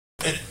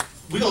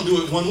we're going to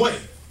do it one way.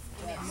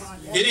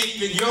 It ain't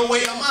even your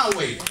way or my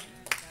way.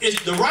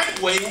 It's the right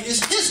way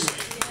is his way.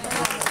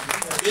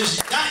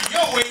 It's not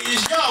your way,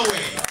 it's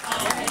Yahweh.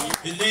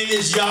 His name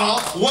is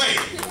Yahweh.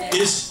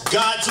 It's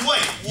God's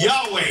way.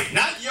 Yahweh.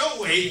 Not your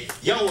way,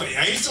 Yahweh.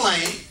 I ain't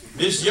slang.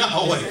 It's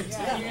Yahweh.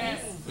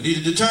 We need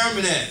to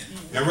determine that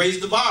and raise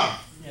the bar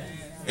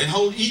and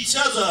hold each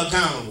other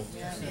accountable.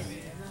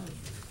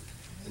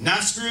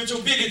 Not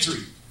spiritual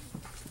bigotry.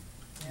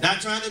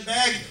 Not trying to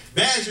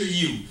badger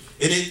you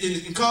and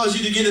it cause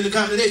you to get into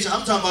condemnation.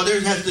 I'm talking about there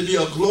has to be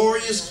a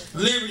glorious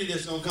liberty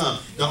that's going to come.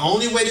 The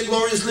only way the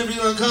glorious liberty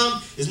is going to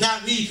come is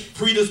not me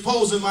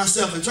predisposing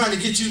myself and trying to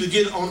get you to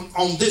get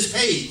on this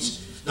page.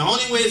 The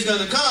only way it's going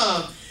to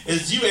come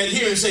is you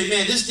adhere and say,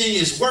 man, this thing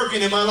is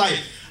working in my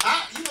life.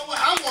 You know what?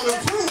 I want to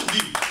prove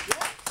you.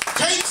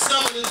 Take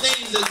some of the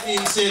things that's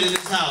being said in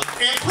this house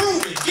and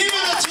prove it. Give it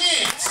a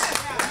chance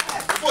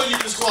before you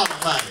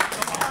disqualify it.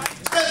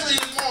 Especially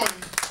this morning.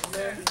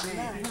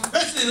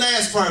 Especially the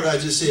last part I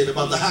just said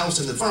about the house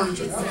and the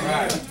furniture.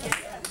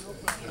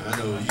 I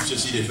know, you should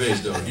see their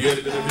face though. You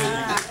had been a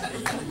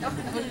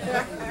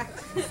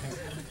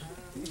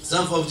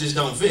Some folks just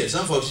don't fit.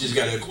 Some folks just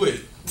gotta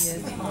quit.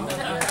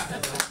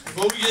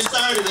 Before we get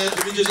started,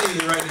 let me just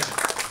end it right now.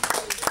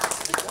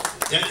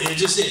 That's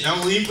just it.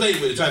 Don't even play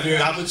with it. Try to figure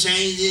out how to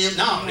change them.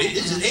 No, they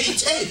ain't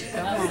changing.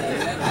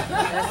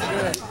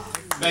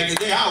 Back in the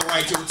day, I'll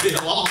write your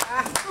tail off.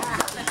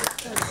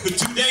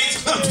 2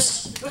 days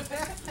comes.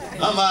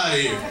 I'm out of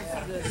here.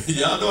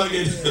 Y'all know I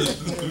get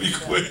to be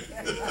quick.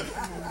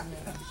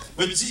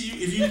 But see,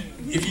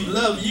 if you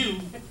love you,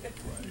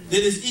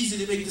 then it's easy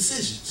to make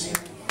decisions.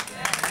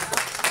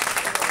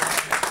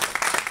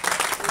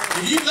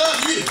 If you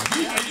love you,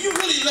 if you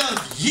really love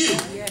you,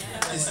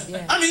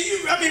 I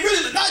mean,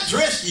 really, not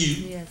dress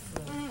you.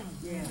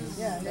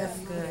 That's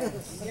good.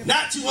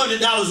 Not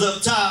 $200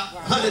 up top,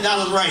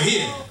 $100 right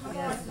here,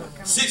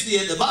 60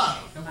 at the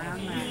bottom.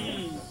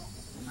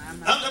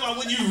 I'm talking about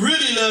when you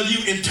really love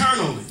you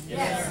internally.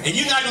 And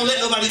you're not going to let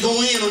nobody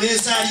go in on the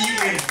inside of you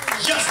and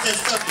adjust that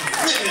stuff and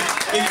flip it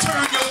and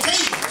turn your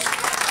tables.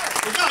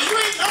 But no, you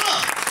ain't,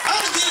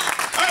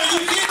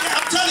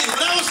 I'm telling you,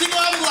 when I was single,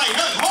 I was like,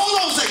 look, hold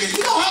on a second.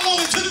 You know how long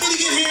it took me to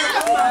get here?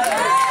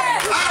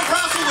 I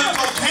wrestled with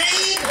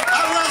cocaine. I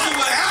wrestled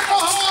with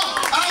alcohol.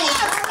 I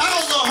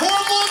was a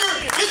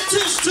whoremonger. It's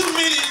just too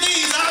many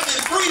things I've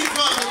been free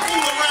from to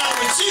fool around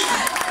with you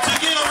to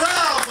get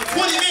around for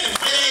 20 minutes.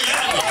 It ain't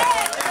happening.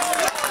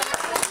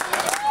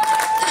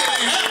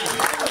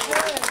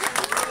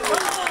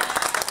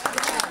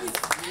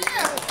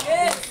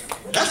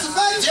 That's the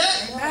fact, Jack.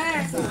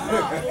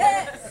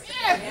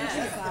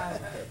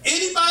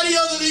 Anybody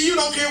other than you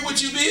don't care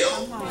what you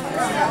build. When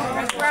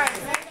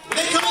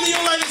they come into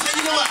your life and say,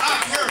 you know what, I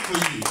care for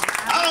you.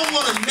 I don't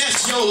want to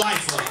mess your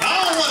life up. I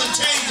don't want to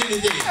change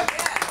anything.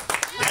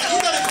 You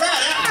better cry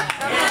that.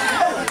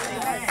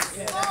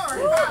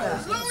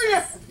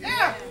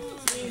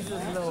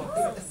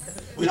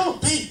 We don't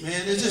think,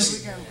 man.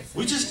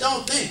 We just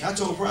don't think. I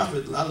told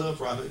Prophet, I love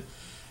Prophet.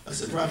 I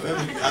said, Prophet,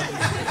 I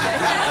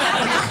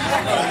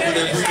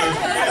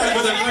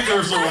put that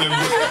precursor on him.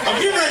 I'm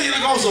getting ready to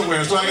go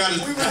somewhere, so I got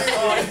to,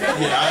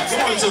 I'm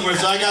going somewhere,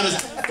 so I got to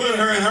put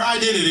her in her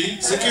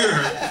identity, secure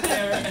her.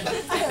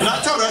 And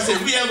I told her, I said,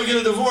 we ever get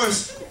a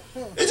divorce,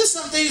 it's just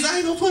some things I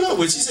ain't going to put up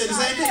with. She said the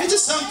same thing. It's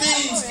just some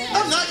things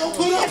I'm not going to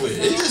put up with.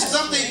 It's just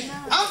something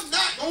I'm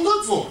not going to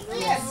look for.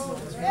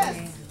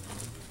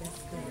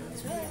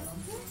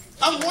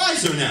 I'm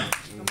wiser now.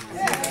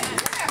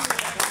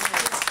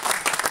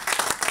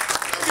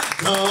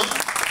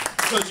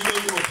 Because you go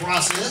through a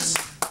process.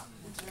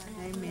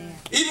 Amen.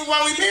 Even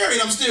while we married,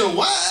 I'm still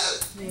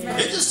wise. Yeah.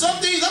 It's just some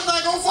things I'm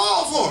not going to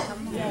fall for.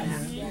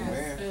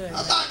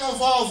 I'm not going to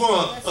fall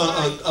for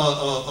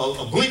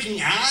a blinking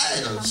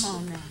eye or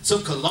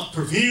some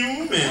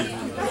perfume and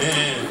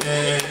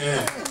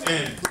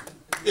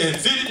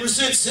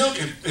 50% silk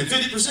and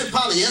 50%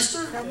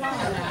 polyester.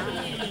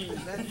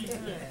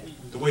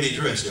 The way they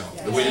dress, y'all.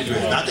 The way they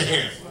dress. Not the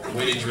hair. The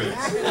way they dress.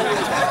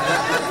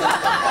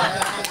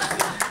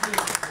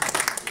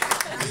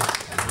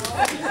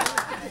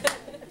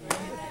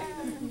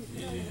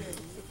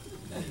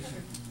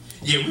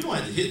 Yeah, we don't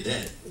have to hit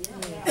that.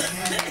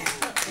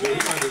 We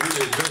don't have to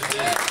really address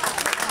that.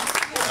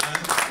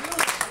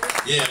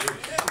 Yeah,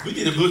 we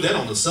need to put that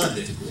on the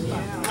Sunday.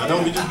 I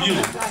know we do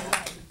Beulah.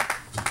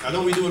 I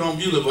know we do it on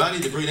Beulah, but I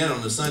need to bring that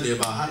on the Sunday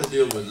about how to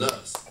deal with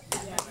lust.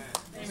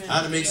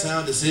 How to make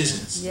sound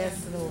decisions.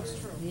 Yes, Lord.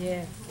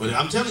 Yeah. But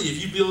I'm telling you,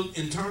 if you build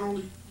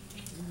internally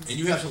and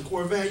you have some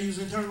core values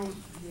internally,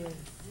 it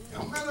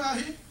don't matter out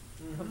here.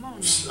 Come on.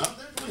 Out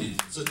there, please.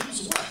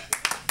 Seduce what?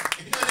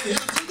 Ain't nothing here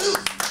to do.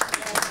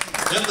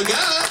 That's the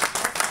God.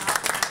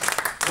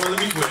 Well, let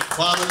me quit.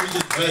 Father, we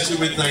just bless you.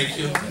 We thank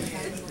you.